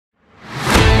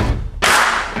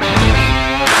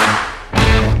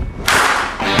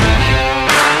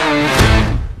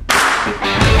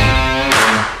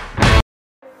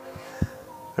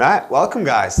Right, welcome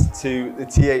guys to the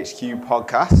THQ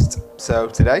podcast. So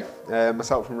today,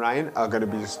 myself and Ryan are going to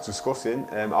be just discussing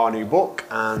our new book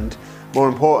and more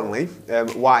importantly,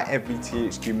 why every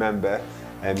THQ member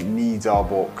needs our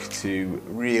book to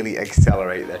really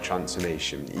accelerate their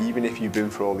transformation. Even if you've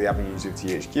been through all the avenues of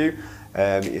THQ,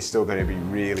 it's still going to be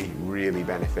really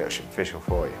beneficial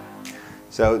for you.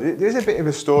 So there's a bit of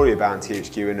a story about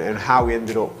THQ and how we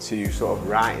ended up to sort of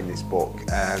writing this book.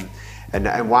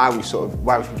 And why we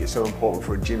think it's so important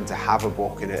for a gym to have a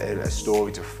book and a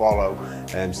story to follow,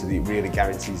 so that it really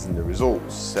guarantees them the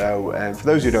results. So for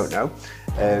those who don't know,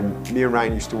 me and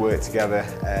Ryan used to work together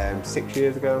 6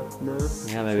 years ago. No?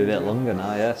 Yeah, maybe a bit longer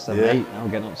now. Yeah, 7, 8. Now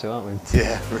we're getting up to, aren't we?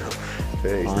 Yeah,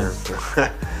 30s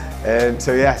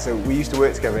now. So we used to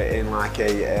work together in like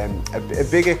a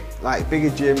bigger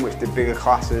gym which did bigger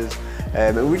classes.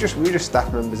 And we were just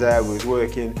staff members there. We was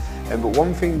working, but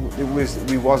one thing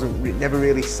that never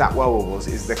really sat well with us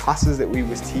is the classes that we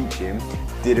was teaching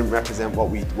didn't represent what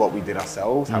we did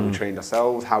ourselves, how we trained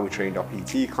ourselves, how we trained our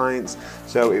PT clients.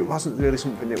 So it wasn't really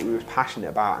something that we was passionate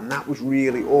about, and that was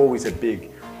really always a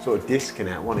big sort of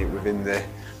disconnect, wasn't it,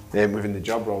 within the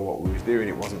job role, what we was doing.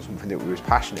 It wasn't something that we was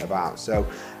passionate about. So,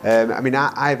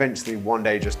 I eventually one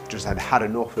day just had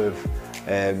enough of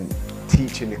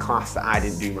teaching the class that I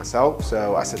didn't do myself.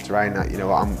 So I said to Ryan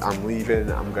that, I'm leaving,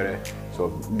 I'm gonna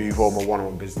sort of move all my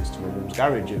one-on-one business to my mum's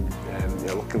garage.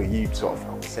 And luckily you sort of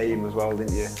felt the same as well,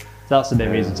 didn't you? That's the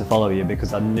main reason to follow you,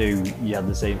 because I knew you had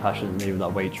the same passion as me with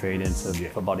that weight training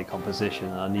for body composition,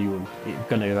 and I knew you were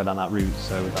going to go down that route,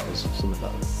 so that was something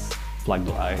that flagged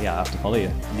up. I have to follow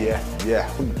you. Yeah,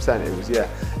 100% it was, yeah.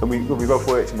 And we both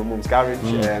worked in my mum's garage.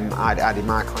 I did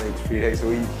my clients 3 days a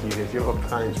week, you did your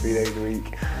clients 3 days a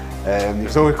week. It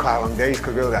was always quite long days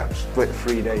because we were split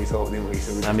 3 days up, didn't we?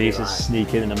 So we used to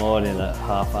sneak in the morning at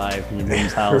 5:30 in your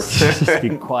mum's house, just be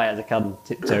quiet as I can,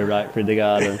 tiptoe right through the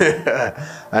garden.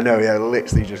 I know, yeah, I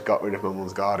literally just got rid of my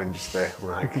mum's garden just for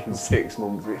like 6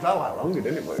 months. It felt like longer,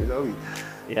 didn't it? But it was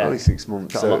only 6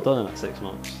 months. Got a lot done in that 6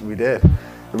 months. We did.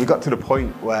 And we got to the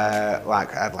point where I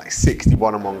had 60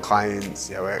 one-on-one clients,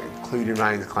 including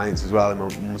Ryan's clients as well in my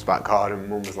mum's back garden.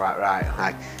 Mum was like,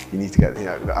 right, you need to get,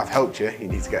 I've helped you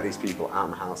need to get these people out of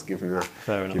my house, give them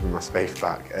my space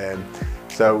back.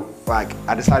 So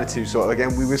I decided to sort of, again,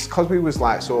 because we was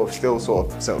still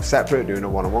sort of separate, doing a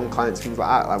one-on-one clients, things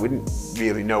like that. We didn't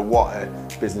really know what a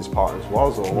business partners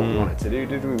was or what we wanted to do,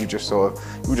 did we? We were just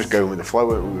going with the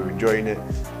flow, we were enjoying it.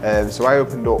 So I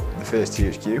opened up the first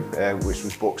THQ, which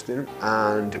was Buxton,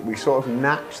 and we sort of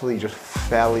naturally just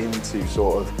fell into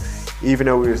even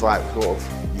though we was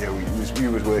we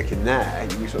was working there,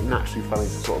 we sort of naturally fell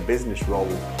into sort of business role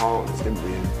partners, didn't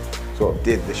we? And sort of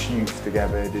did the shoots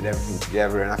together, did everything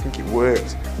together, and I think it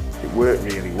worked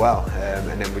really well.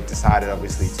 And then we decided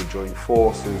obviously to join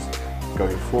forces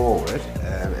going forward,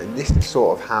 and this is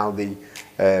sort of how the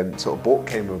sort of book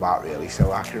came about, really.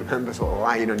 So I can remember sort of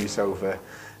lying on your sofa,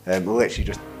 literally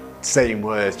just saying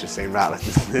words, just saying, right,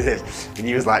 let's do this. And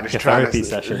he was like, just trying therapy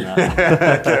session.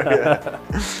 That.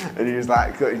 And he was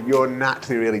like, you're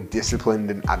naturally really disciplined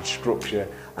and add structure.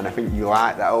 And I think you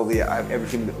like that,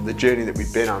 everything, the journey that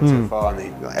we've been on so far,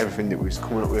 and everything that we was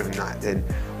coming up with, and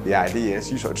the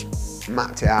ideas, you sort of just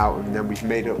mapped it out, and then we've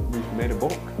made a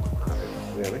book.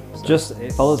 Really. So.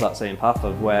 It follows that same path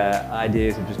of where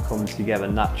ideas have just come together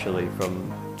naturally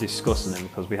from discussing them,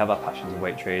 because we have our passions of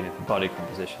weight training, for body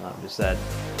composition, like we just said.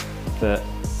 But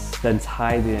then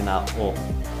tidying that up,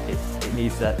 it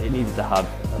needed to have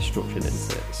a structure into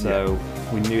it. So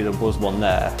we knew there was one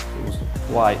there. It was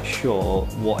quite sure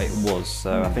what it was.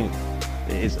 So I think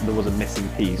there was a missing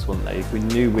piece, wasn't there? If we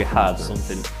knew we had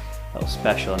something that was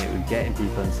special and it was getting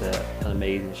people into an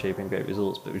amazing shape and great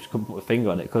results, but we just couldn't put a finger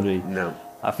on it, could we? No.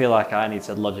 I feel like I need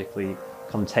to logically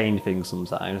contain things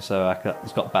sometimes, so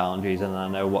it's got boundaries and I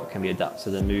know what can be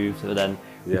adapted and moved. But then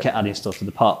we kept adding stuff to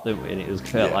the pot, didn't we? And it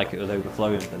felt like it was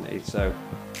overflowing for me. So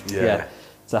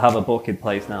to have a book in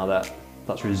place now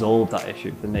that's resolved that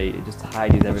issue for me, it just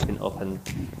tidies everything up and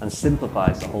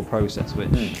simplifies the whole process,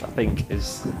 which I think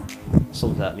is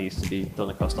something that needs to be done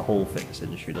across the whole fitness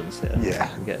industry, doesn't it?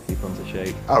 And get people into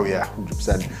shape. Oh yeah,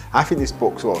 100%. I think this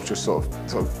book sort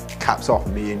of caps off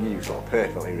me and you sort of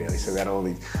perfectly, really. So we had all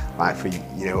these,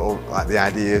 all the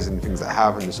ideas and things that I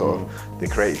have, and the sort of the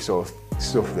creative sort of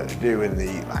stuff that I do, and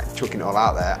the chucking it all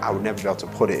out there. I would never be able to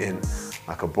put it in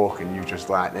like a book, and you just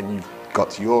then you got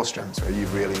to your strengths where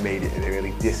you've really made it a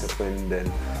really disciplined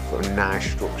and sort of nice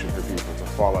structure for people to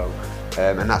follow.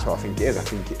 And that's what I think it is. I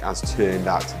think it has turned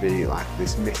out to be like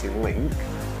this missing link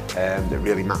that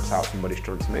really maps out somebody's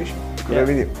transformation. Because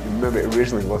remember it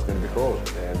originally was going to be called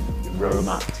the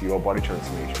roadmap to your body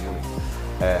transformation, wasn't it?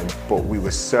 but we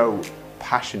were so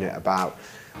passionate about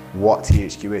what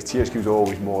THQ is. THQ is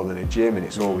always more than a gym, and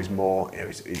it's always more, you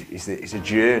know, it's a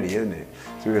journey, isn't it?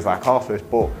 So it was like our first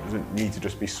book doesn't need to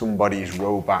just be somebody's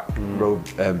roadmap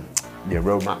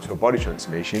to a body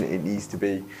transformation. It needs to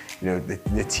be, you know, the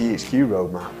THQ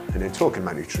roadmap, and then talking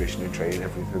about nutrition and training and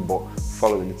everything, but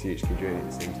following the THQ journey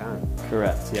at the same time.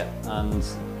 Correct, yeah. And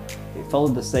it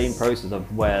followed the same process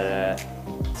of where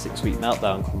 6 Week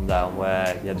Meltdown come down,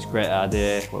 where you had this great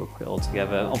idea, where we put it all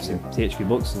together. Obviously, THQ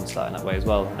Books and starting that way as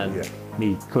well. And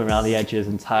me coming around the edges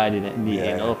and tidying it,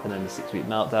 neating it up, and then the 6 Week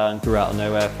Meltdown grew out of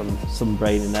nowhere from some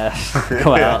brain in there,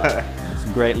 come out.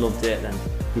 It's great, loved it. Then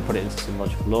we put it into some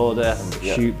logical order, and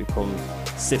the shoot become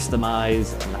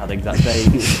systemised and had exact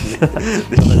dates,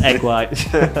 an egg white.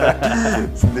 So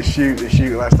the shoot,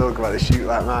 let's talk about the shoot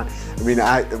like man. I mean,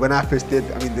 when I first did,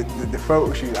 I mean, the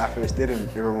photo shoot that I first did in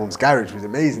my mum's garage was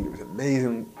amazing. It was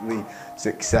amazingly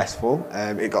successful.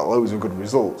 It got loads of good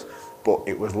results, but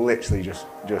it was literally just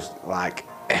like,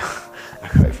 I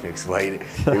can't even explain it.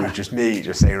 It was just me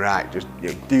just saying, right, just,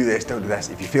 you know, do this, don't do this.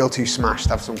 If you feel too smashed,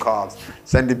 have some carbs.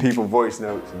 Sending people voice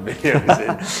notes and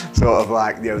videos in. Sort of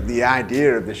like, you know, the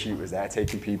idea of the shoot was there,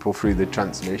 taking people through the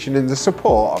transformation and the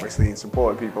support, obviously, and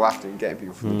supporting people after and getting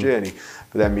people through the journey.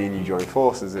 But then me and you joined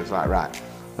forces. It's like, right,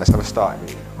 let's have a starting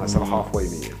meeting. Let's have a halfway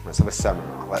meeting. Let's have a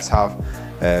seminar. Let's have,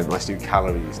 let's do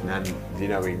calories. And then, you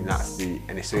know, that's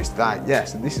and so it's that,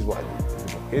 so this is what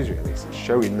the book is really. It's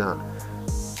showing that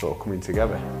sort of coming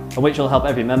together. And which will help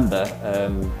every member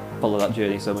follow that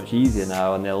journey so much easier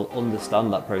now, and they'll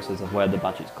understand that process of where the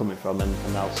magic's coming from, and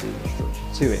they'll see the structure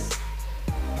to it.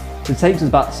 So it takes us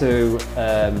back to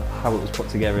how it was put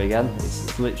together again.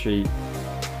 It's literally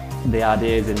the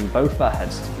ideas in both our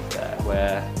heads, to be fair,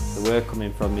 where the work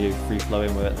coming from you,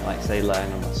 free-flowing work, like say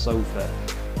lying on the sofa,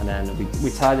 and then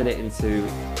we tidied it into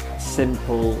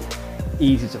simple,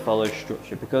 easy to follow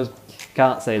structure, because you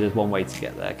can't say there's one way to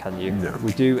get there, can you? No.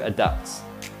 We do adapt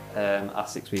our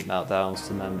 6 Week Meltdowns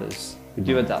to members. We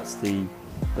do adapt the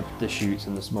shoots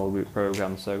and the small group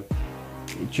program, so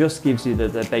it just gives you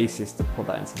the basis to put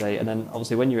that into date. And then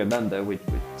obviously when you're a member, we're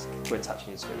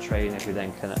attaching you to a trainer who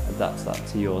then can adapt that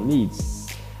to your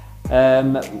needs.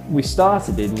 We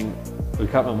started we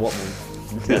can't remember what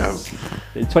month. No.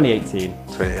 In 2018.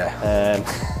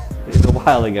 It was a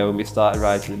while ago when we started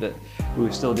writing, but we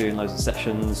were still doing loads of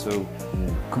sessions. So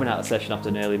coming out of session after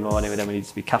an early morning, then we needed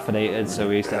to be caffeinated. So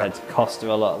we used to head to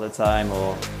Costa a lot of the time,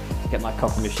 or get my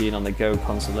coffee machine on the go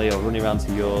constantly, or running around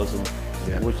to yours, and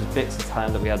which was bits of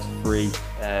time that we had free.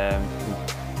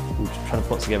 We were trying to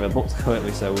put together a book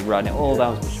currently, so we're writing it all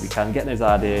down as much as we can, getting those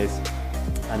ideas,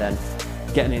 and then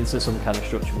getting into some kind of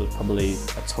structure was probably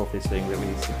the toughest thing that we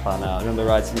needed to plan out. I remember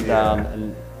writing it down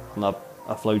and on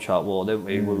our flowchart wall, didn't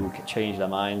we? Where we changed our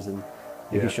minds and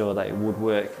making sure that it would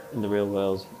work in the real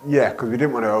world. Yeah, because we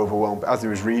didn't want to overwhelm. As I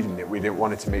was reading it, we didn't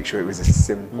want it to make sure it was a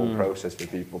simple process for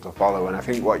people to follow. And I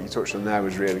think what you touched on there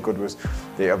was really good. Was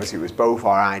that obviously it was both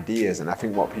our ideas, and I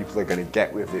think what people are going to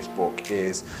get with this book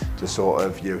is to sort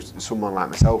of, you know, someone like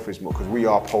myself is more, because we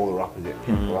are polar opposite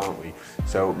people, aren't we?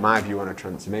 So my view on a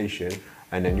transformation,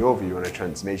 and then your view on a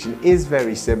transformation is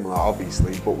very similar,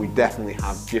 obviously, but we definitely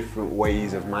have different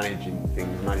ways of managing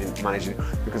things, managing,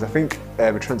 because I think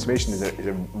a transformation is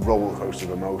a roller coaster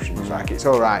of emotions. Like, it's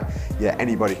all right,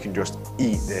 anybody can just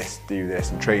eat this, do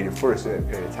this, and train for a certain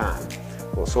period of time,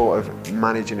 but sort of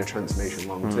managing a transformation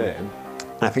long term.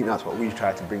 And I think that's what we've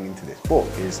tried to bring into this book,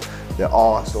 is there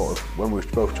are sort of, when we're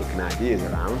both chucking ideas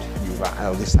around, you were like,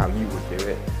 oh, this is how you would do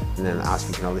it, and then I was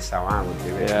thinking, oh, this is how I would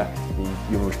do it.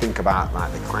 You know, we think about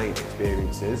like the client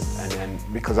experiences, and then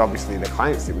because obviously the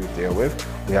clients that we deal with,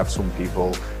 we have some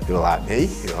people who are like me,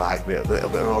 who are like a little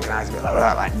bit organised, a bit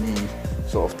like need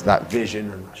sort of that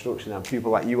vision and that structure, and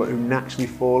people like you who naturally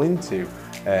fall into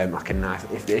like a nice,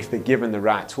 if they're given the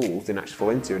right tools, they naturally fall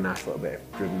into a nice little bit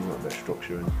of driven, a little bit of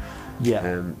structure.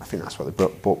 And I think that's what the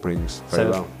book brings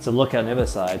very well. To look at the other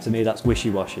side, to me that's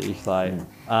wishy-washy. Like,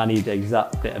 I need the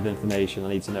exact bit of information. I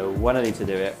need to know when I need to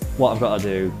do it, what I've got to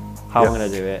do, how I'm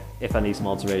going to do it. If I need some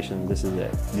alteration, this is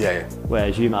it.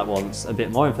 Whereas you might want a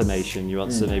bit more information. You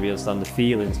want to maybe understand the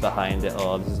feelings behind it,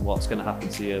 or this is what's going to happen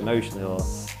to you emotionally, or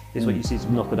this is what you see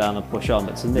to knuckle down and push on.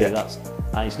 But to me,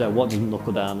 I need to know what does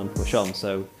knuckle down and push on.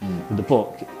 So with the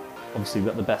book, obviously we've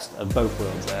got the best of both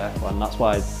worlds there, and that's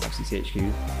why obviously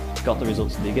THQ got the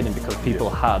results at the beginning, because people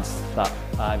had that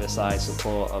either side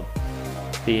support of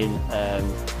being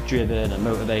driven and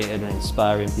motivated and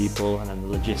inspiring people, and then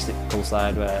the logistical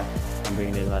side where I'm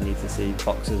bringing in, I need to see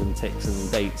boxes and ticks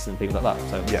and dates and things like that.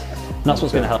 So and that's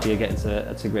what's going to help you get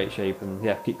into great shape, and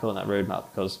keep calling that roadmap,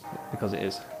 because it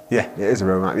is. Yeah, it is a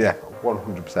roadmap. Yeah,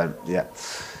 100%. Yeah.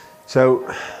 So,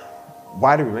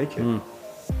 why do we make it?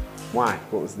 Why?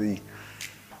 What was the?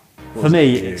 For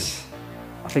me, it's.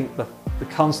 I think the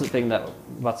constant thing that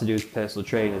we've had to do as personal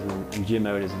trainers and gym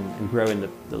owners and growing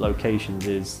the locations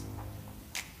is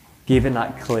giving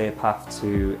that clear path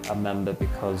to a member,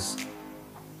 because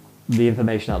the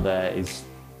information out there is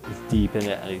deep in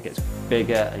it, and it gets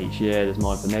bigger, and each year there's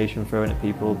more information thrown at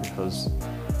people because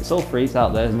it's all free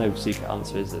out there. There's no secret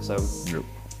answer, is there? So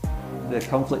the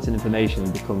conflict in information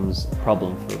becomes a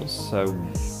problem for us. So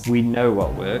we know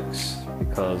what works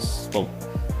because, well,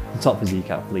 the top physique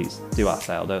athletes do our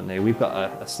style, don't they? We've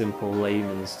got a simple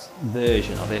layman's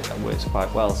version of it that works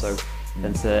quite well. So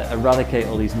then to eradicate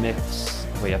all these myths,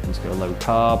 we have to go low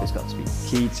carb, it's got to be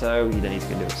keto, you don't need to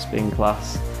go do a spin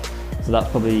class. So that's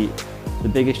probably the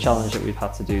biggest challenge that we've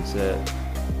had to do to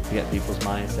get people's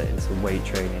mindset into weight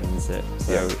training,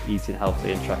 so eating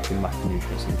healthily and tracking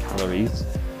macronutrients and calories.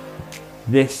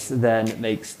 This then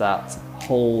makes that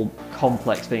whole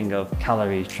complex thing of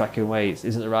calories, tracking weights,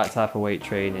 is it the right type of weight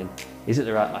training, is it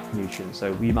the right macronutrients?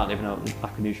 So you might not even know what the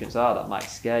macronutrients are, that might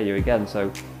scare you again.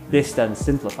 So this then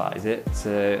simplifies it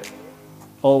to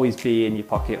always be in your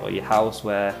pocket or your house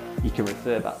where you can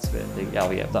refer back to it and think,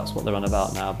 oh yeah, that's what they're on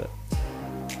about now. But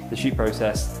the shoot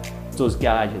process does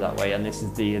guide you that way, and this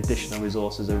is the additional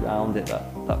resources around it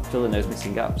that fill in those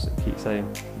missing gaps that keep saying.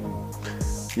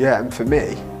 Yeah, and for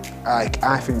me, I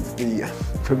think the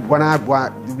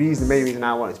main reason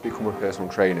I wanted to become a personal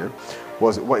trainer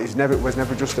was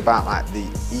never just about like the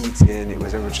eating. It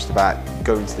was never just about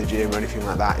going to the gym or anything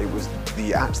like that. It was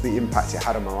the actual impact it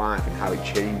had on my life and how it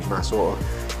changed my sort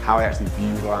of how I actually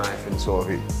view life, and sort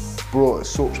of it brought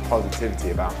such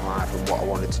positivity about my life and what I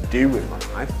wanted to do with my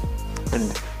life.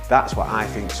 And that's what I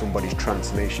think somebody's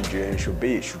transformation journey should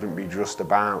be. It shouldn't be just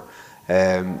about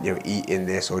eating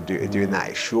this or doing that.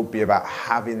 It should be about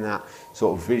having that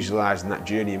sort of visualizing that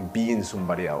journey and being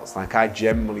somebody else. Like, I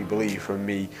genuinely believe from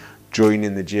me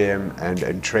joining the gym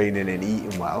and training and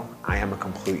eating well, I am a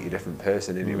completely different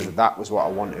person. And that was what I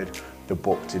wanted the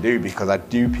book to do, because I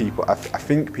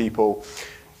think people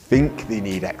think they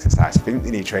need exercise, think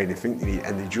they need training,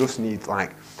 and they just need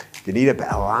they need a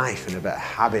better life and a better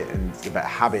habit and better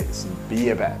habits and be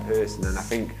a better person. And I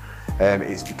think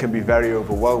it can be very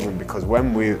overwhelming, because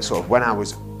when I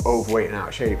was overweight and out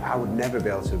of shape, I would never be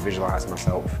able to visualize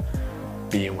myself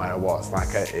being where I was.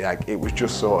 It was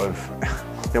just sort of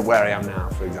where I am now,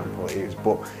 for example.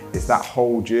 But it's that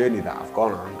whole journey that I've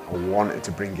gone on. I wanted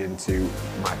to bring into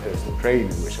my personal training,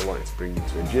 which I wanted to bring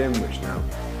into a gym, which now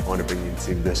I want to bring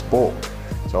into this book.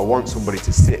 So I want somebody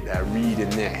to sit there reading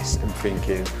this and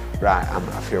thinking, right,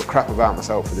 I feel crap about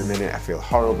myself for the minute, I feel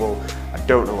horrible, I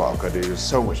don't know what I've got to do, there's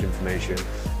so much information,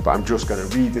 but I'm just going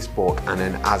to read this book, and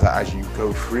then as you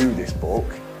go through this book,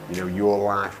 your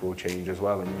life will change as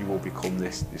well, and you will become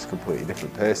this completely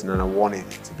different person. And I wanted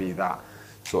it to be that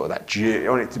sort of that journey. I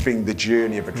wanted to bring the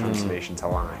journey of a transformation to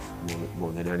life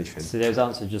more than anything. So those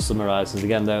answers just summarise us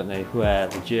again, don't they? Where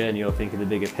the journey, you're thinking the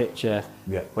bigger picture.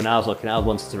 Yeah. When I was looking, I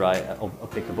wanted to write or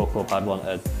pick a book up, I'd want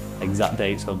an exact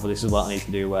date on, but this is what I need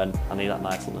to do when I need that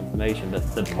nice little information.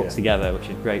 But they're put together, which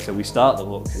is great. So we start the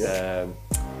book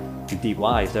with deep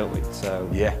whys, don't we? So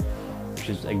yeah. Which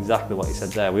is exactly what you said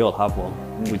there. We all have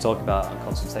one. We talk about on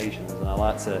consultations, and I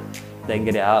like to then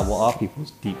get it out. What are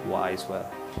people's deep whys where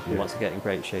we want to get in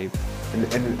great shape?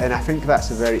 And I think that's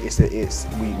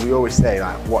we always say,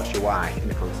 like, what's your why in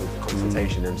the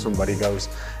consultation, and somebody goes,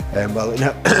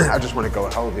 I just want to go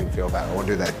healthy and feel better, I want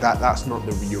to do that. That's not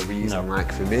the real reason. No.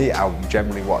 Like, for me, I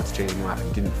generally wanted to change my life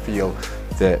and didn't feel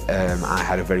that I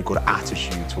had a very good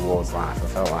attitude towards life. I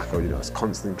felt like I was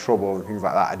constantly in trouble and things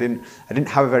like that. I didn't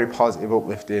have a very positive,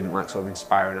 uplifting, sort of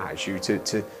inspiring attitude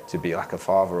to be like a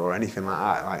father or anything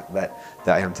like that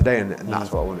I am today. And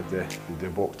that's what I wanted the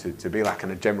book to be like,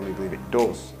 and I genuinely believe it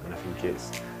does. And I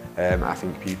think I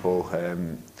think people,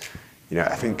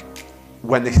 I think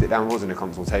when they sit down with us in a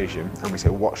consultation and we say,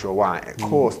 what's your why? Of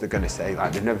course they're going to say,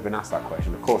 like, they've never been asked that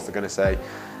question. Of course they're going to say,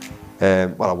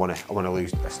 well, I want to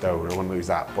lose a stone, I want to lose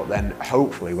that. But then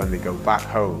hopefully when they go back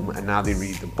home and now they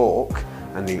read the book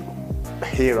and they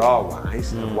hear our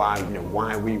whys and why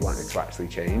we wanted to actually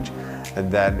change,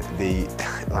 and then they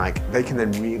can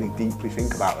then really deeply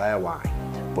think about their why.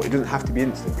 But it doesn't have to be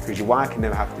instant, because your why can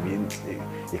never have to be instant.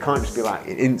 You can't just be like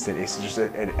instant. It's just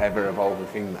an ever-evolving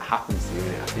thing that happens to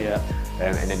you. Yeah.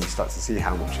 And then you start to see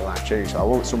how much your life changed. So I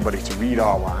want somebody to read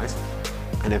our whys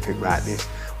and then think, right,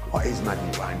 what is my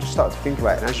new why? And just start to think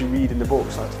about it. And as you read in the book,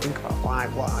 start to think about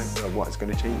what's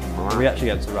going to change in my life. We actually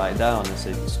get to write it down and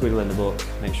say, squiggle in the book,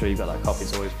 make sure you've got that copy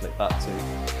to always flick back to.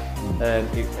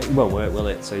 It won't work, will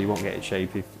it? So you won't get in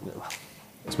shape if,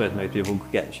 I suppose most people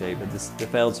could get in shape, but they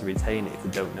fail to retain it if they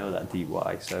don't know that deep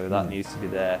why. So that needs to be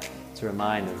there to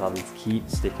remind them how to keep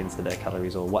sticking to their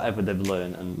calories or whatever they've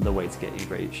learned and the way to get in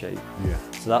great shape. Yeah.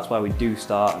 So that's why we do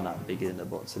start on that beginning,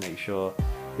 but to make sure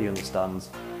they understand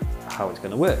how it's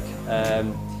going to work.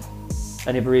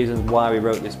 Any other reasons why we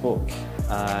wrote this book?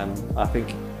 I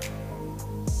think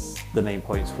the main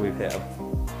points we've hit are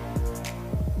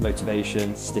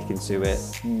motivation, sticking to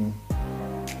it.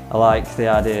 I like the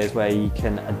ideas where you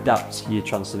can adapt your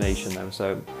transformation though.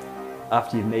 So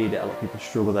after you've made it, a lot of people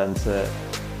struggle then to,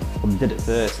 well, we did it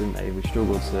first, didn't they? We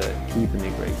struggled to keep them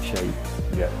in great shape.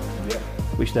 Yeah.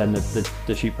 Which then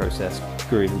the shoot process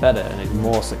grew even better and it's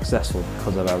more successful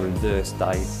because of our reverse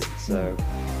dieting. So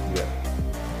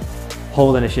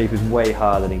holding a shape is way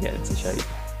harder than getting into shape.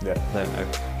 I don't know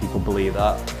if people believe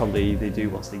that. Probably they do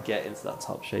once they get into that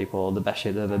top shape or the best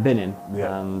shape they've ever been in.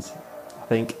 And I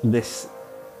think this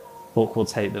book will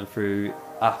take them through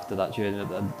after that journey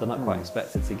that they're not quite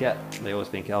expected to get. They always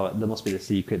think, oh, there must be the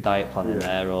secret diet plan in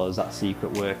there, or is that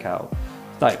secret workout?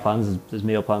 Diet plans, there's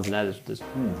meal plans in there, there's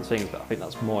things, but I think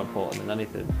that's more important than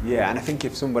anything. Yeah, and I think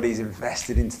if somebody's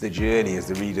invested into the journey as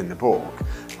they're reading the book,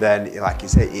 then, like you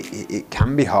say, it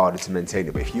can be harder to maintain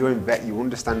it. But if you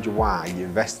understand your why, you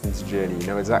invest into the journey, you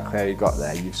know exactly how you got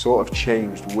there, you've sort of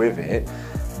changed with it,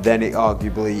 then it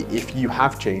arguably, if you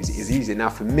have changed, it is easier. Now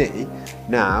for me,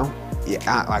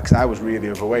 like I was really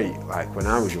overweight, like when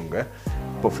I was younger,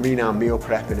 but for me now, meal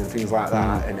prepping and things like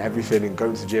that, and everything, and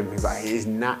going to the gym, things like that, it is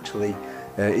naturally,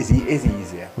 is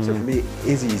easier. So for me, it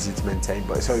is easy to maintain,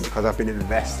 but it's only because I've been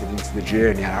invested into the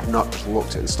journey and I've not just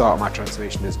looked at the start of my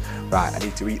transformation as, right, I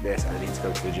need to eat this and I need to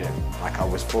go to the gym. Like I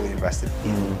was fully invested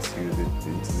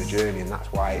into the journey, and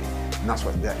that's why,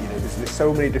 there's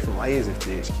so many different layers of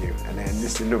THQ, and then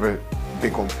this is another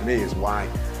big one for me is why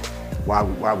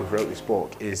we've wrote this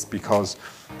book, is because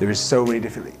there is so many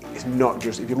different, it's not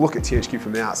just, if you look at THQ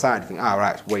from the outside, you think,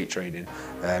 right, it's weight training,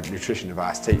 nutrition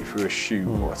advice, take you through a shoot,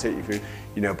 or take you through,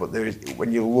 but there is,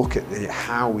 when you look at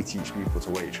how we teach people to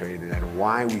weight training and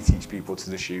why we teach people to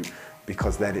the shoot,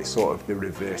 because then it's sort of the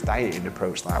reverse dieting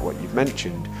approach, like what you've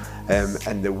mentioned,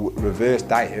 and the reverse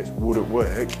diets wouldn't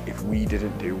work if we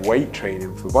didn't do weight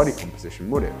training for body composition,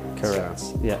 would it? Correct.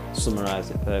 So, yeah,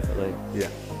 summarised it perfectly. Yeah.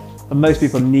 And most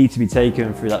people need to be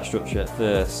taken through that structure at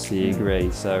first, do you agree?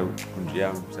 So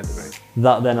 100% agree.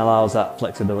 That then allows that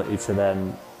flexibility to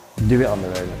then do it on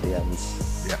their own at the end.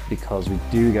 Yeah. Because we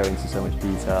do go into so much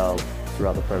detail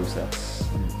throughout the process.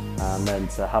 And then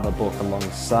to have a book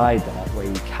alongside that where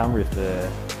you can refer,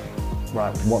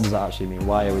 right, what does that actually mean?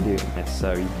 Why are we doing this?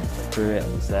 So you can click through it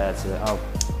and it's there to, oh,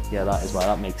 yeah, that is why,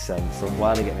 that makes sense. So why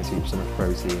are they getting so much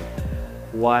protein?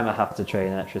 Why am I having to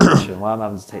train an extra session? Why am I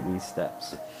having to take these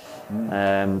steps?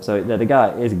 So the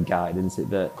guide is a guide, isn't it?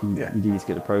 But you do need to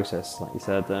get the process, like you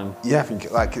said. Yeah, I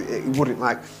think like it wouldn't,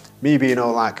 like me being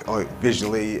all like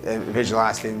visually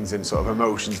visualize things and sort of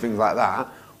emotions, things like that,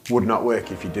 would not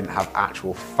work if you didn't have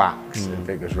actual facts and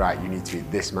figures. Right, you need to eat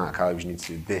this amount of calories, you need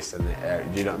to do this, and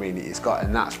do you know what I mean? It's got,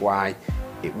 and that's why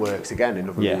it works. Again,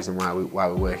 another reason why we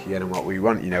work again and what we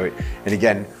want, and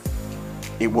again,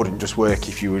 it wouldn't just work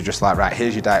if you were just like, right,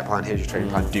 here's your diet plan, here's your training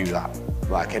plan, do that.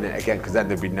 Like, and again, because then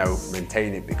there'd be no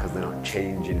maintaining it because they're not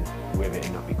changing with it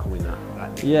and not becoming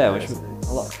that. Yeah, which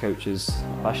a lot of coaches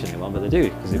are passionate on, but they do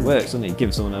because it works, doesn't it?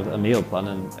 Give someone a meal plan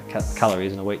and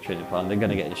calories and a weight training plan, they're going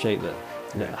to get in shape. That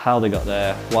you know, how they got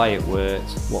there, why it worked,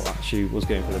 what actually was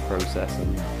going through the process,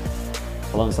 and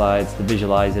alongside the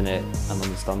visualising it and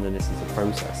understanding this as a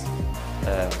process,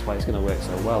 that's why it's going to work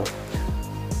so well.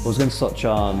 I was going to touch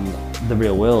on the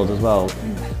real world as well.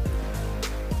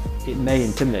 It may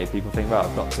intimidate people, think, right,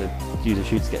 I've got to use a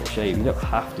shoot to get in shape. You don't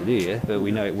have to, do you? But we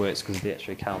know it works because of the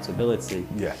extra accountability.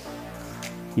 Yeah.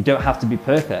 You don't have to be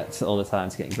perfect all the time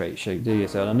to get in great shape, do you?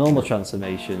 So on a normal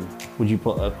transformation, would you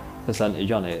put a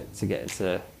percentage on it to get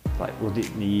into, like, would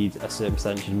it need a certain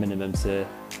percentage minimum to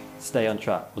stay on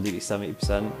track? Would it be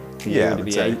 70%? Yeah, would it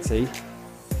be 80? To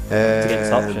get in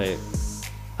top shape?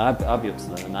 I'd be up to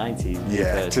the 90.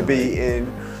 Yeah, to be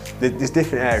in, there's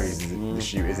different areas of the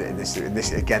shoot, is it? And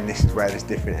this again, this is where there's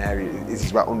different areas. This is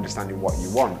about understanding what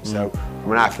you want. So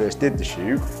when I first did the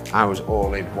shoot, I was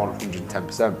all in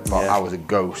 110%, but I was a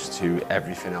ghost to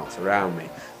everything else around me.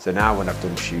 So now when I've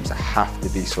done shoots, I have to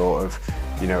be sort of,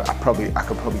 I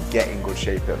could probably get in good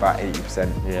shape at about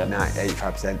 80%,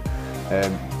 85%.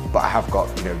 But I have got,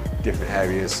 different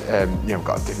areas, I've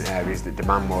got different areas that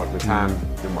demand more of my time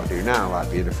than what I do now, like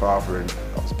being a father and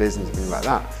lots of business and things like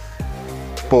that.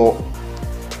 But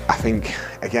I think,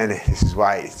 again, this is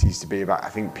why it needs to be about, I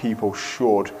think people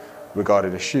should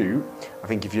regarding a shoot, I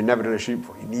think if you've never done a shoot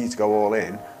before, you need to go all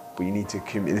in, but you need to,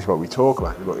 this is what we talk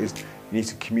about in the book, is you need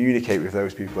to communicate with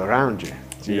those people around you.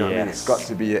 Do you know what I mean? It's got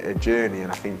to be a journey,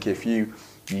 and I think if you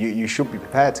should be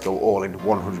prepared to go all in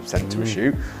 100% to a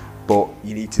shoot, but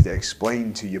you need to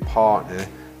explain to your partner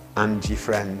and your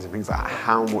friends and things like that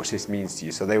how much this means to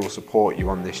you, so they will support you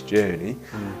on this journey.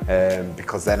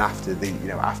 Because then after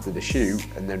the shoot,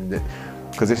 and then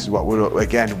because this is what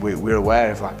we're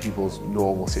aware of, like people's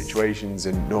normal situations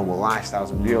and normal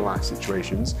lifestyles and real life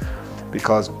situations,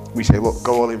 because we say, look,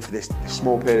 go all in for this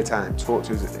small period of time, talk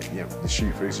to us, the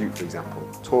shoot for example,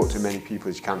 talk to as many people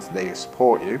as you can so they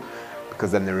support you,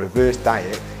 because then the reverse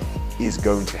diet is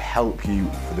going to help you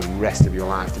for the rest of your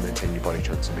life to maintain your body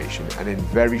transformation. And in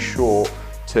very short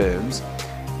terms,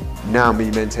 now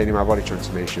me maintaining my body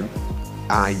transformation,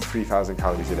 I eat 3,000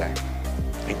 calories a day.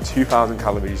 I eat 2,000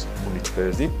 calories Monday to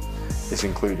Thursday. It's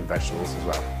including vegetables as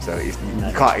well. So you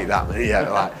can't eat that many. Yeah,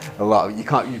 like a lot. You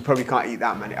probably can't eat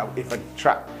that many. If I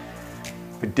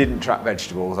didn't track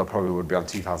vegetables, I probably would be on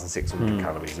 2,600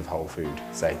 calories of whole food,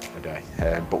 say, a day.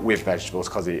 But with vegetables,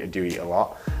 because I do eat a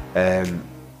lot,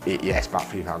 it's about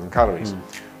 3,000 calories.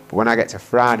 But when I get to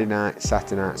Friday night,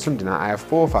 Saturday night, Sunday night, I have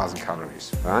 4,000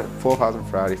 calories, right? 4,000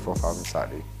 Friday, 4,000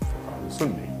 Saturday, 4,000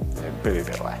 Sunday. Maybe a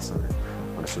bit less on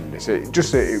a Sunday. So it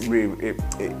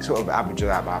sort of averages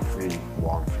out about 3,1,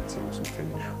 3,2 or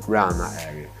something, around that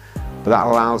area. But that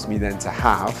allows me then to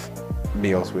have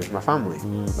meals with my family,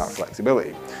 that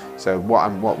flexibility. So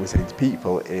what we're saying to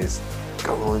people is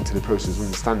go on into the process,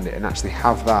 understand it, and actually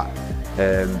have that,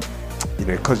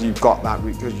 because you've got that,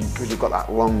 because you've got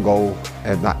that long goal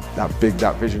and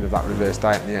that vision of that reverse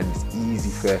diet in the end. It's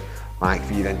easy for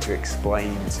you then to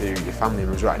explain to your family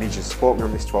members, right, I need you to support me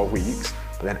on this 12 weeks,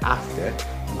 but then after,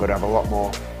 I'm going to have a lot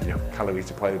more, calories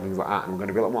to play with, things like that, and I'm going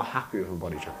to be a lot more happy with my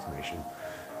body transformation.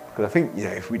 Because I think,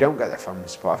 if we don't get that family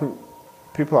support, I think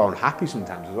people are unhappy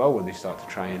sometimes as well when they start to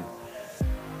try and,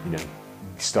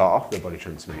 start off their body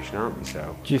transformation, aren't they?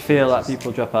 So, do you feel like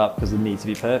people drop out because they need to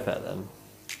be perfect then?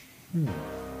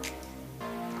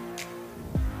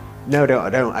 No, I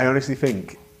don't. I honestly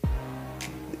think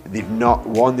they've not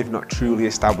truly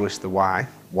established the why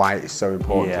it's so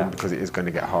important, because it is going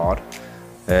to get hard,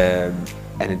 and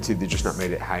then two, they've just not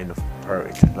made it high enough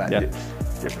priority,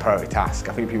 priority task.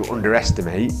 I think people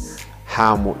underestimate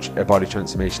how much a body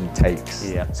transformation takes.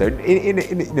 So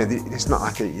it's not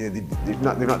like they've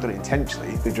not done it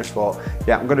intentionally. They've just thought,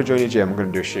 I'm going to join a gym, I'm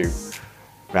going to do a shoot,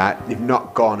 right? They've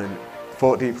not gone and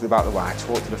thought deeply about the why,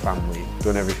 talked to the family,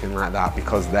 done everything like that,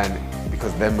 because then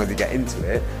when they get into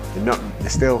it, they're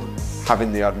still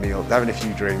having the odd meal, they're having a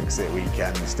few drinks at the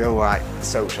weekend, they're still like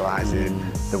socialising,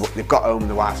 they've got home and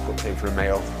the wife's cooked in for a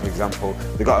meal, for example,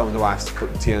 they've got home and the wife's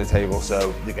cooked tea on the table,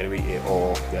 so they're going to eat it,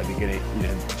 or they're going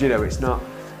to, it's not,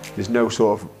 there's no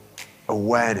sort of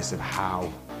awareness of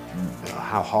how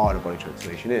hard a body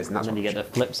transformation is. And then you get the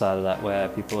flip side of that, where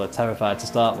people are terrified to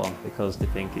start one because they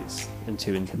think it's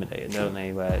too intimidating, don't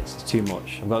they? Where it's too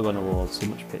much. I've got to go on a wall, too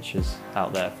much pictures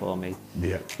out there for me.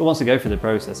 But once they go through the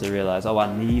process, they realise,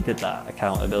 I needed that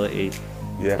accountability,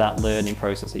 that learning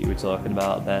process that you were talking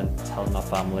about, then telling my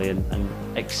family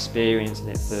and experiencing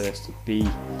it first, to be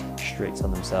strict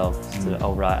on themselves, to,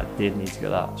 I did need to go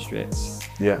that strict.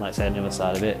 Like I say, on the other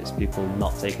side of it is people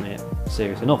not taking it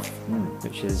serious enough,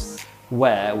 which is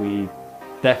where we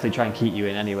definitely try and keep you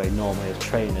in anyway, normally as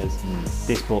trainers.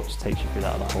 This book just takes you through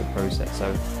that whole process. So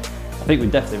I think we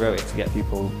definitely wrote it to get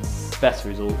people better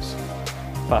results,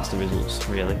 faster results,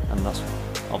 really, and that's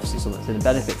obviously something that's in a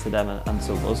benefit to them and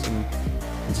to us, and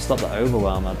to stop that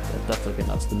overwhelm. I definitely think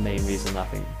that's the main reason I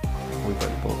think we wrote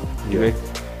the book. Do you agree?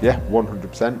 Yeah,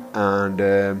 100%. And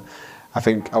I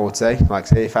think I would say, if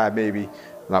I maybe,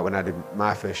 when I did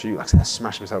my first shoot, I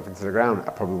smashed myself into the ground, I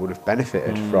probably would have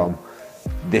benefited from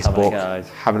this book,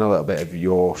 having a little bit of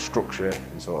your structure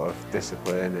and sort of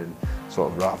discipline, and sort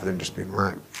of rather than just being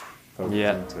focused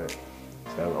into it.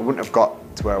 So I wouldn't have got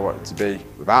to where I wanted to be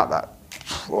without that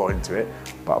or into it,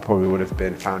 but I probably would have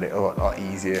found it a lot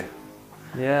easier.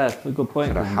 Yeah, a good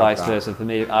point. And vice versa for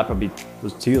me, I probably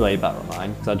was too laid back with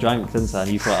mine, because I drank, didn't I,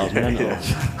 and you thought I was mental.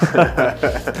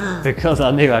 Because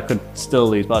I knew I could still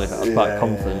lose body fat. I was quite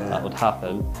confident that would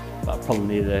happen, but I probably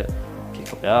needed a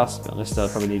kick up the arse, to be honest. I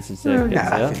probably needed to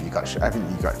I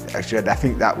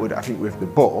think with the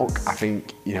book, I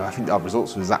think our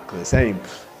results were exactly the same.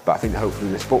 But I think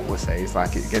hopefully this book will say is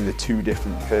again, the two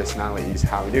different personalities,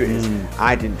 how we do it is,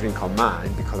 I didn't drink on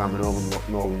mine because I'm a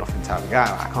normal nothing type of guy.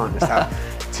 I can't just have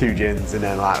 2 gins and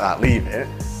then leave it.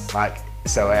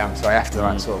 So I have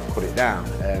to sort of cut it down.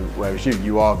 Whereas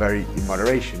you are very in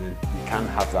moderation, and you can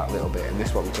have that little bit, and this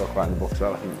is what we talk about in the book as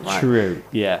well. I think, like, True.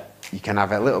 Yeah. you can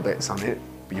have a little bits on it,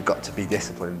 but you've got to be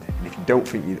disciplined. And if you don't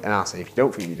think you, and I'll say, if you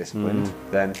don't think you're disciplined,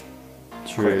 then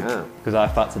True. Because I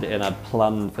factored it in. I'd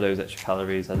planned for those extra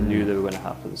calories. I knew they were going to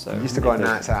happen. So you used to go on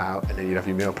nights out, and then you'd have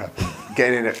your meal prep. And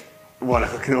getting in at 1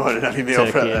 o'clock in the morning and have your meal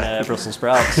turkey prep. and Brussels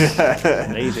sprouts.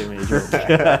 Amazing when you're drunk.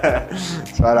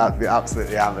 So I'd have to be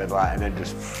absolutely hammered, like, and then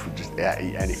just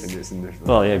eat anything that's in there.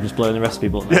 Well, yeah, just blowing the recipe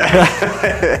button.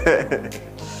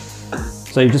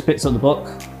 So you've just picked up the book.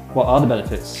 What are the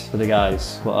benefits for the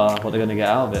guys? What they're going to get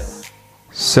out of it?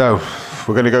 So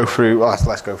we're going to go through. Well,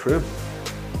 let's go through them.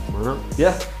 Why not?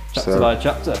 Yeah, chapter by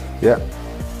chapter. Yeah.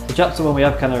 The chapter one we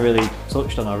have kind of really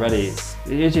touched on already.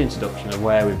 It is the introduction of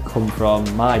where we've come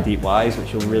from, my deep whys,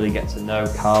 which you'll really get to know,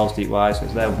 Carl's deep whys, so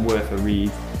they're worth a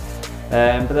read.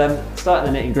 But then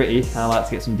starting the nitty gritty, I like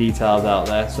to get some details out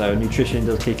there. So nutrition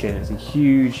does kick in. It's a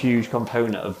huge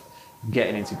component of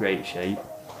getting into great shape.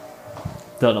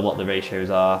 Don't know what the ratios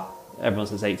are. Everyone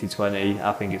says 80-20.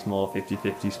 I think it's more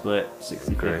 50-50 split,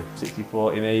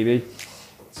 60-40 maybe.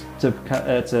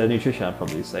 To nutrition, I'd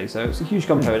probably say. So it's a huge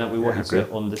component we wanted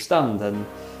to understand, and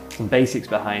some basics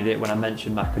behind it. When I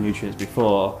mentioned macronutrients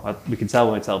before, we can tell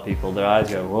when we tell people, their eyes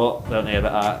go, what? Don't they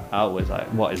ever outwards, like,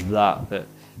 what is that? But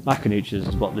macronutrients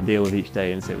is what they deal with each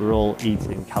day, and so we're all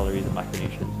eating calories and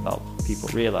macronutrients without people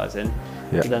realising.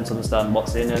 But then to understand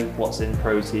what's in them, what's in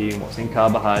protein, what's in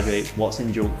carbohydrates, what's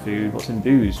in junk food, what's in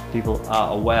booze. People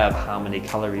aren't aware of how many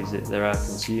calories they are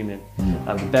consuming.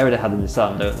 They bury their head in the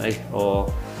sand, don't they?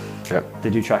 Or they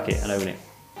do track it and own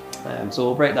it. So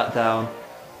we'll break that down.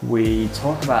 We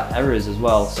talk about errors as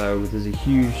well. So there's a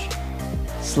huge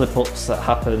slip-ups that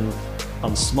happen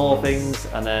on small things,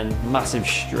 and then massive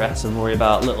stress and worry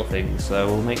about little things. So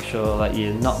we'll make sure that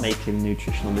you're not making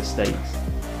nutritional mistakes.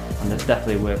 And it's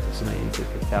definitely worth something to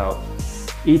pick out.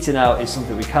 Eating out is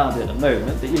something we can't do at the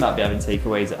moment, but you might be having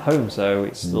takeaways at home, so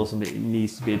it's still something that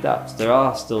needs to be adapted. There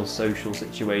are still social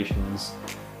situations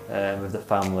with the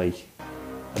family,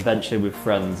 eventually with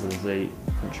friends as the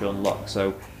country unlocks.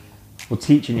 So we're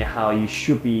teaching you how you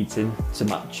should be eating to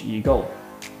match your goal.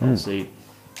 Obviously,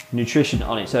 nutrition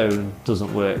on its own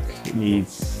doesn't work. It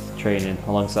needs training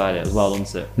alongside it as well,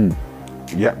 doesn't it?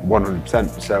 Yeah,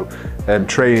 100%. So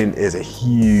training is a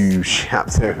huge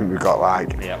chapter. We've got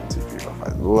like 1, 2, 3, 4,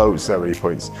 5, loads, so many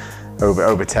points,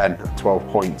 over 10, 12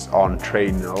 points on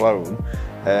training alone.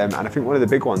 And I think one of the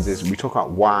big ones is we talk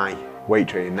about why weight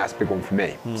training. That's a big one for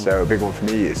me. So a big one for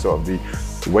me is sort of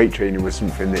the weight training was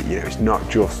something that, it's not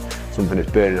just something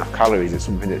that's burning off calories, it's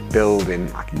something that's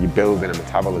building, like you're building a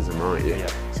metabolism, aren't you?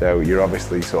 So you're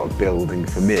obviously sort of building,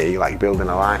 for me, like building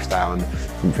a lifestyle, and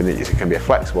something that can be a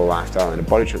flexible lifestyle and a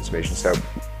body transformation. So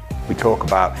we talk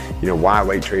about, why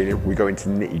weight training. We go into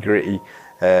the nitty gritty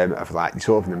of like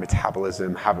sort of the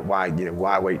metabolism,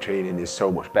 why weight training is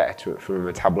so much better for a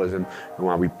metabolism, and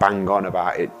why we bang on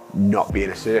about it not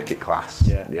being a circuit class.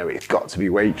 It's got to be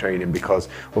weight training, because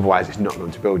otherwise it's not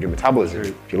going to build your metabolism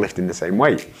if you're lifting the same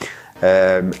weight.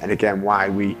 And again,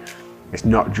 it's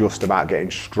not just about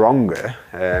getting stronger.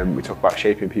 We talk about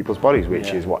shaping people's bodies,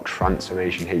 which is what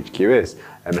Transformation HQ is,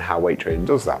 and how weight training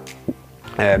does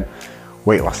that.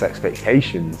 Weight loss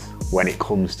expectations when it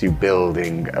comes to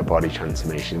building a body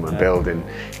transformation, when building,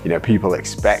 people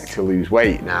expect to lose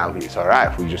weight. Now, it's all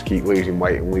right if we just keep losing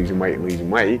weight and losing weight and losing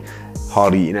weight,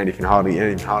 hardly eating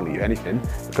anything,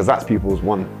 because that's people's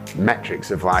one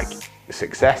metrics of like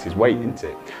success is weight, isn't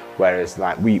it? Whereas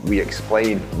like we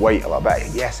explain weight a lot better.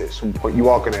 Yes, at some point you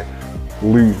are going to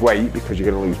lose weight because you're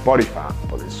going to lose body fat,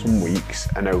 but in some weeks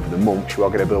and over the months you are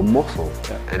going to build muscle.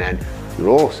 And then you're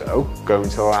also going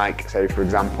to, like, say for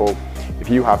example, if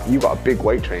you've got a big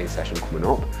weight training session coming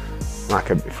up, like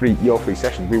your 3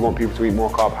 sessions, we want people to eat more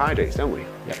carbohydrates, don't we?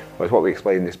 Whereas what we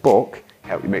explain in this book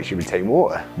makes you retain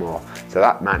water more. So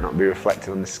that might not be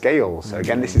reflected on the scale. So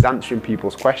again, this is answering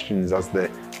people's questions as they're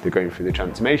going through the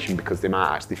transformation, because they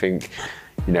might actually think,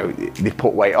 they've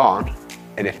put weight on,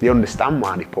 and if they understand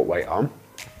why they put weight on,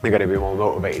 they're going to be more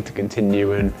motivated to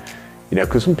continue. And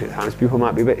because sometimes people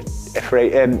might be a bit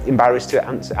afraid, embarrassed to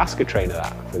ask a trainer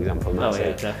that, for example.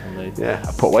 Definitely.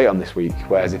 I put weight on this week.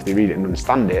 Whereas if they read it and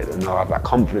understand it, then they'll have that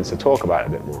confidence to talk about it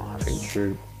a bit more, I think.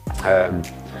 True.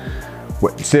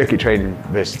 Circuit training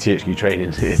versus THQ training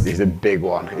is a big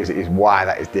one, is why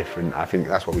that is different. I think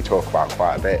that's what we talk about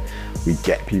quite a bit. We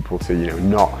get people to,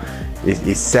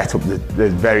 it's set up the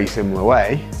very similar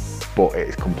way, but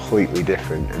it's completely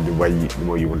different, and the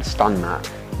more you understand that,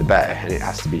 the better, and it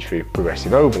has to be through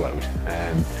progressive overload.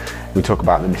 We talk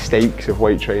about the mistakes of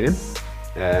weight training,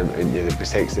 and the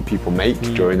mistakes that people make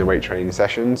during the weight training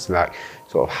sessions, like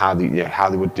sort of how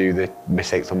they would do the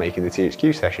mistakes they'll make in the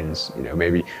THQ sessions.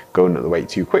 Maybe going up the weight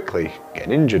too quickly,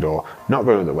 getting injured, or not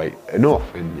going up the weight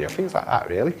enough, and things like that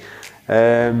really.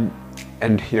 And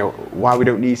why we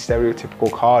don't need stereotypical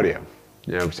cardio.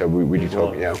 So we do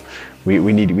talk. We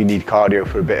need cardio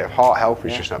for a bit of heart health.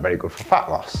 It's just not very good for fat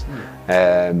loss.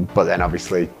 But then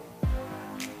obviously,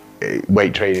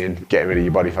 weight training, getting rid of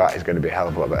your body fat is going to be a hell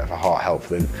of a lot better for heart health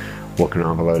than walking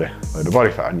around with a load of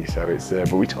body fat on you. So it's,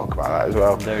 but we talk about that as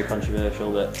well. Very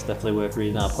controversial, but it's definitely worth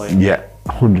reading our point. Yeah,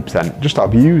 100%. Just our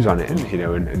views on it, and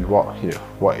and what it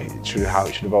should, how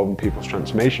it should evolve in people's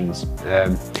transformations.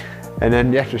 And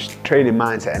then just training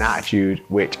mindset and attitude,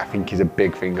 which I think is a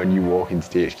big thing when you walk into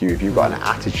THQ. If you've got an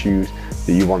attitude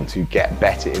that you want to get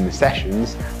better in the session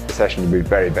will be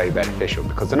very, very beneficial,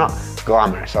 because they're not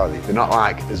glamorous, are they? They're not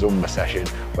like a Zumba session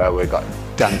where we've got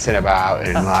dancing about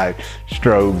and like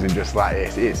strobes and just like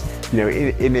this. It's,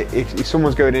 if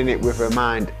someone's going in it with a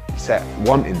mindset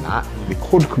wanting that, they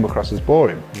could come across as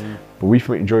boring. But we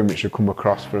think enjoyment should come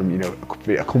across from,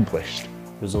 accomplished.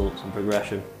 Results and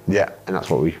progression. Yeah, and that's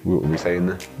what we say in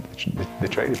the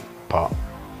training part.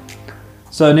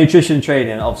 So nutrition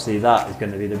training, obviously that is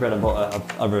going to be the bread and butter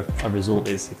of a result,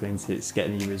 basically. It's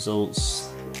getting you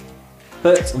results.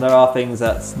 But there are things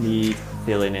that need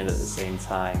filling in at the same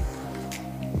time.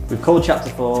 We've called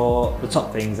chapter 4 the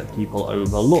top things that people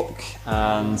overlook,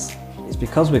 and it's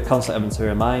because we're constantly having to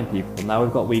remind people. Now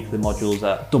we've got weekly modules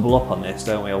that double up on this,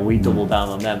 don't we? Or we double down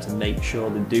on them to make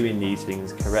sure they're doing these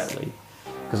things correctly.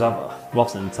 Because I've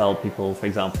often tell people, for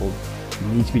example, you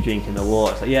need to be drinking the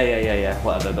water. It's like, yeah,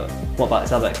 whatever, but what about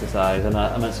this ab exercise? And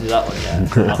I meant to do that one,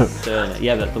 I'm not doing it.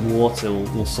 Yeah, but the water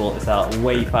will sort this out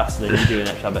way faster than you do an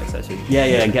extra ab exercise. Yeah,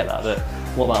 I get that, but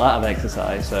what about that ab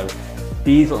exercise? So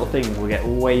these little things will get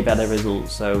way better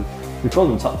results. So we call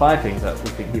them top 5 things that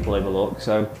we think people overlook.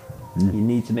 So you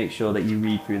need to make sure that you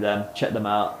read through them, check them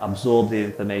out, absorb the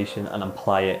information and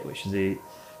apply it, which is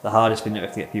the hardest thing that we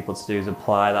have to get people to do, is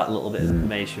apply that little bit of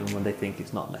information when they think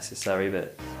it's not necessary,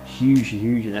 but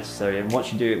hugely necessary. And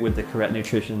once you do it with the correct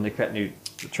nutrition, the correct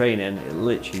training, it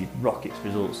literally rockets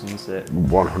results, doesn't it?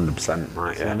 100%,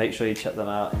 right, so make sure you check them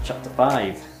out in chapter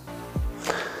 5.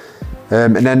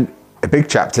 And then a big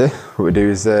chapter, what we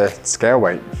do is scale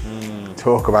weight.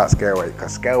 Talk about scale weight,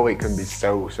 because scale weight can be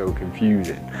so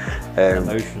confusing.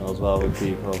 Emotional as well with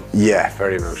people. Yeah,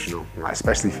 very emotional, like,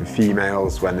 especially for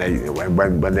females when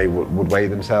they would weigh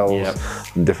themselves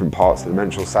in different parts of the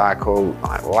menstrual cycle.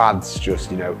 Like lads,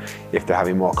 just if they're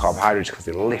having more carbohydrates because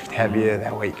they lift heavier,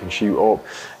 their weight can shoot up.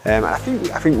 And I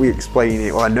think we explain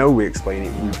it. Well, I know we explain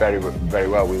it very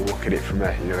well. We look at it from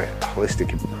a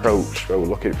holistic approach, where we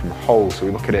look at it from a whole. So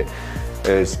we look at it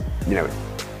as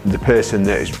the person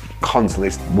that is constantly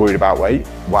worried about weight,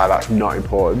 why that's not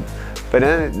important. But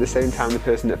then at the same time, the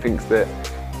person that thinks that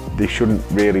they shouldn't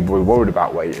really be worried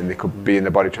about weight and they could be in the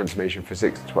body transformation for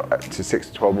 6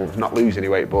 to 12 months, not lose any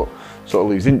weight, but sort of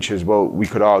lose inches. Well, we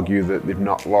could argue that they've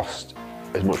not lost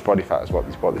as much body fat as what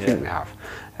they think they have.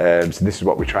 So this is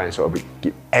what we try and sort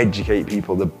of educate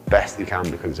people the best they can,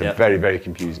 because it's a very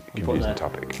confusing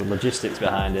topic. The logistics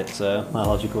behind it, so my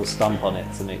logical stamp on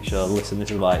it to make sure, listen,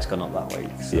 this is why it's gone up that way.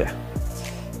 So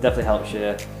definitely helps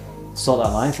you sort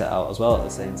that mindset out as well at the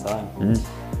same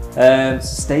time.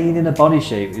 Staying in a body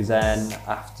shape is then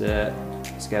after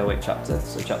scale weight chapter,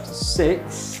 so chapter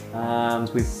 6,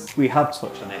 and we have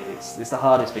touched on it. It's the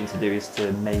hardest thing to do, is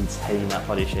to maintain that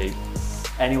body shape.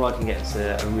 Anyone can get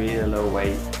to a really low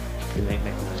weight, you make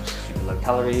super low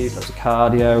calories, loads of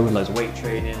cardio, loads of weight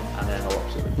training, and then they'll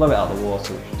absolutely blow it out of the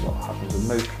water, which is what happens with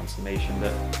most transformation.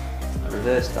 But a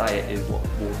reverse diet is what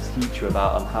we'll teach you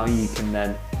about, on how you can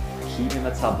then keep your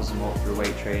metabolism up through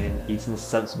weight training, eating a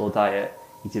sensible diet,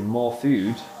 eating more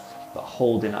food, but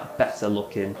holding that better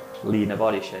looking, leaner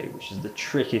body shape, which is the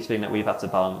trickiest thing that we've had to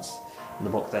balance. And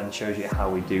the book then shows you how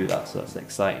we do that, so that's an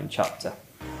exciting chapter.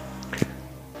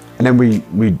 And then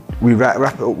we wrap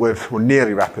it up with, we'll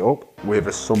nearly wrap it up with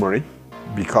a summary,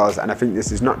 because, and I think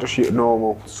this is not just your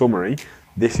normal summary,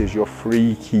 this is your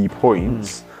 3 key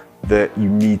points that you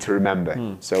need to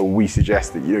remember. So we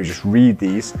suggest that just read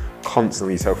these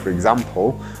constantly. So for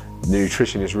example, the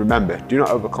nutritionist, remember, do not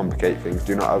overcomplicate things,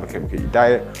 do not overcomplicate your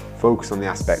diet, focus on the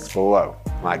aspects below.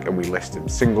 And we list them: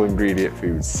 single ingredient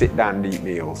foods, sit down and eat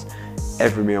meals,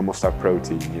 every meal must have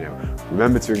protein,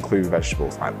 remember to include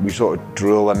vegetables. We sort of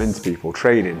drill them into people.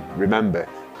 Training, remember,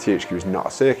 THQ is not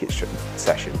a circuit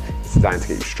session, it's designed to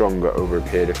get you stronger over a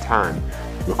period of time.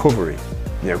 Recovery,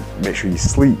 make sure you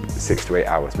sleep 6 to 8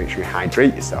 hours, make sure you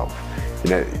hydrate yourself.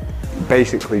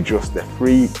 Basically just the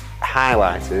 3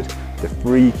 highlighted the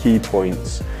 3 key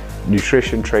points: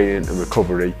 nutrition, training and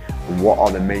recovery, and what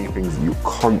are the main things that you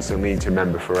constantly need to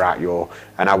remember throughout your,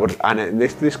 and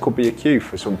this could be a cue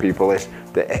for some people, is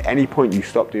that at any point you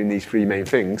stop doing these 3 main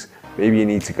things, maybe you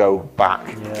need to go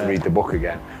back and read the book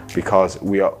again, because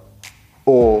we are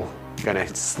all gonna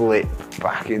slip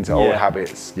back into old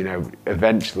habits, you know,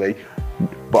 eventually,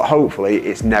 but hopefully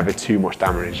it's never too much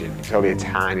damaging. It's only a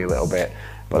tiny little bit,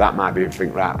 but that might be a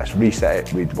thing, right, let's reset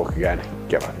it, read the book again,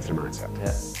 get back into the mindset.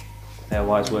 Yeah,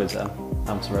 wise words then.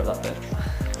 Hamster wrote that bit.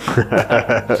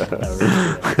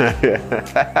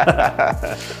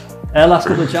 Last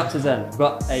couple of chapters then. We've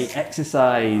got a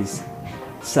exercise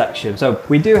section. So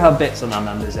we do have bits on our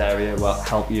members area that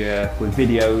help you with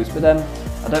videos, but then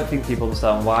I don't think people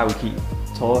understand why we keep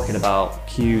talking about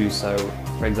cues. So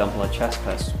for example, a chest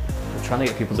press, we're trying to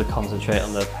get people to concentrate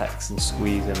on their pecs and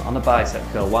squeeze them. On a bicep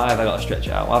curl, why have I got to stretch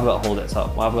it out? Why have I got to hold it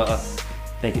up? Why have I got to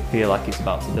make it feel like it's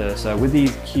about to burst? So with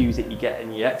these cues that you get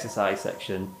in your exercise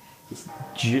section, it's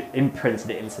imprinted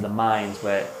it into the mind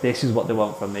where this is what they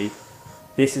want from me.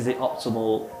 This is the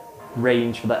optimal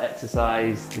range for that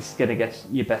exercise. This is going to get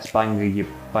your best bang for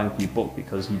your buck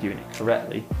because you're doing it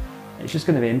correctly. It's just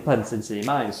going to be implanted into your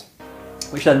minds,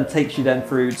 which then takes you then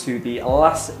through to the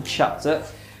last chapter,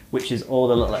 which is all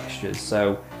the little extras.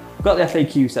 So we've got the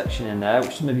FAQ section in there,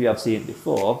 which some of you have seen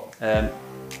before.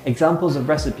 Examples of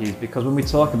recipes, because when we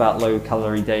talk about low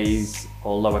calorie days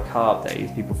or lower carb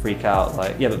days, people freak out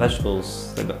like, yeah, but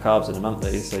vegetables, they've got carbs in them, haven't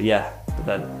they? So yeah, but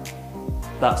then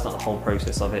that's not the whole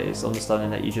process of it. It's understanding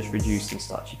that you just reduce and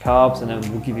starchy carbs, and then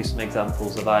we'll give you some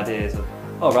examples of ideas of,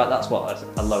 oh right, that's what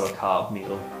a lower carb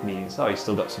meal means. Oh, you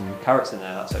still got some carrots in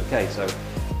there, that's okay. So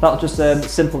that just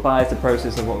simplifies the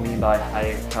process of what we mean by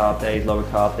higher carb days, lower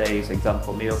carb days,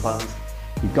 example meal plans.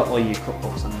 You've got all your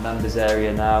cookbooks on the members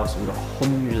area now, so we've got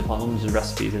hundreds upon hundreds of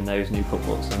recipes in those new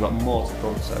cookbooks, and we've got more to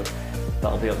come, so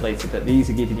that'll be up later. But these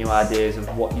are giving you ideas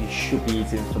of what you should be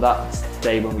eating for that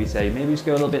day when we say maybe just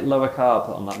go a little bit lower carb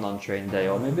on that non-training day,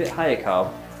 or maybe a bit higher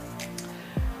carb.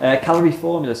 Calorie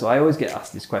formula, so I always get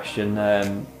asked this question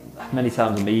many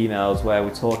times in my emails where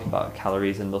we're talking about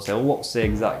calories, and they'll say, well, what's the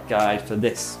exact guide for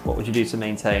this? What would you do to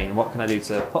maintain? What can I do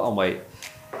to put on weight?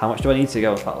 How much do I need to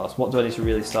go with fat loss? What do I need to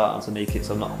really start on to make it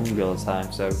so I'm not hungry all the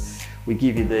time? So we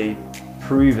give you the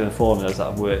proven formulas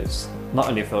that have worked, not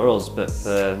only for us, but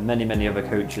for many, many other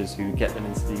coaches who get them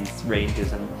into these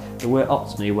ranges, and they work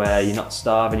optimally where you're not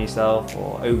starving yourself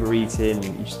or overeating,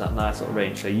 you just that nice little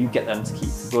range. So you get them to keep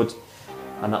good,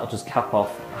 and that'll just cap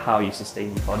off how you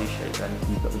sustain your body shape. And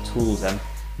you've got the tools then,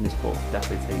 and this book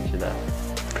definitely takes you there.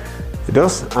 It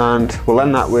does, and we'll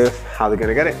end that with how they're going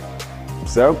to get it.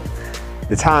 So,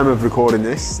 the time of recording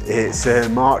this, it's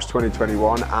March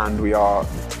 2021, and we are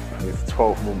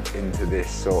 12 months into this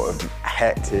sort of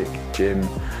hectic gym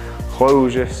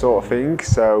closure sort of thing.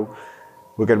 So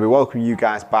we're going to be welcoming you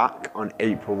guys back on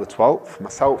April the 12th.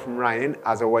 Myself and Ryan,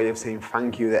 as a way of saying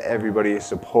thank you that everybody has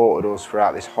supported us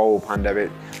throughout this whole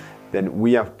pandemic, then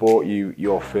we have bought you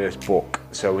your first book.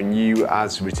 So when you,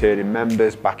 as returning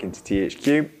members back into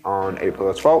THQ on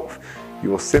April the 12th, you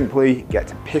will simply get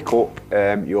to pick up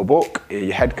your book.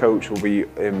 Your head coach will be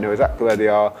know exactly where they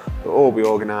are. They'll all be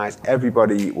organised.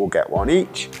 Everybody will get one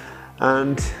each,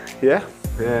 and yeah.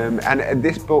 And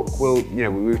this book will, you know,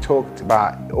 we've talked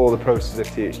about all the processes of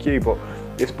THQ, but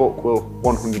this book will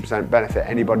 100% benefit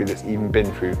anybody that's even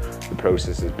been through the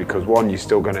processes, because one, you're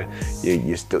still gonna,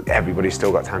 everybody's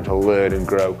still got time to learn and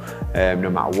grow, no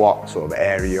matter what sort of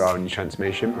area you are in your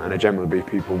transformation. And I generally believe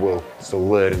people will still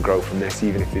learn and grow from this,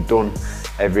 even if they've done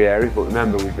every area. But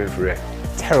remember, we've been through a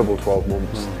terrible 12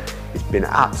 months. It's been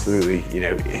absolutely, you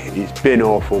know, it's been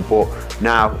awful. But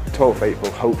now, 12th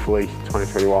April, hopefully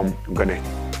 2021, I'm gonna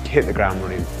hit the ground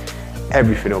running.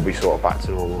 Everything will be sort of back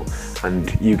to normal,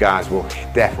 and you guys will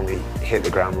definitely hit the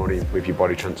ground running with your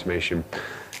body transformation.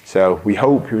 So we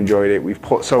hope you enjoyed it. We've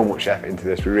put so much effort into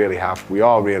this, we really have. We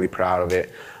are really proud of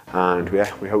it, and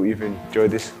yeah, we hope you've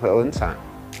enjoyed this little insight.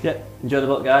 Yeah, enjoy the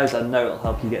book, guys. I know it'll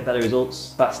help you get better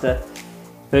results faster.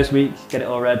 First week, get it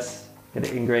all read, get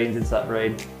it ingrained into that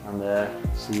brain, and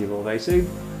see you all very soon.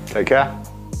 Take care.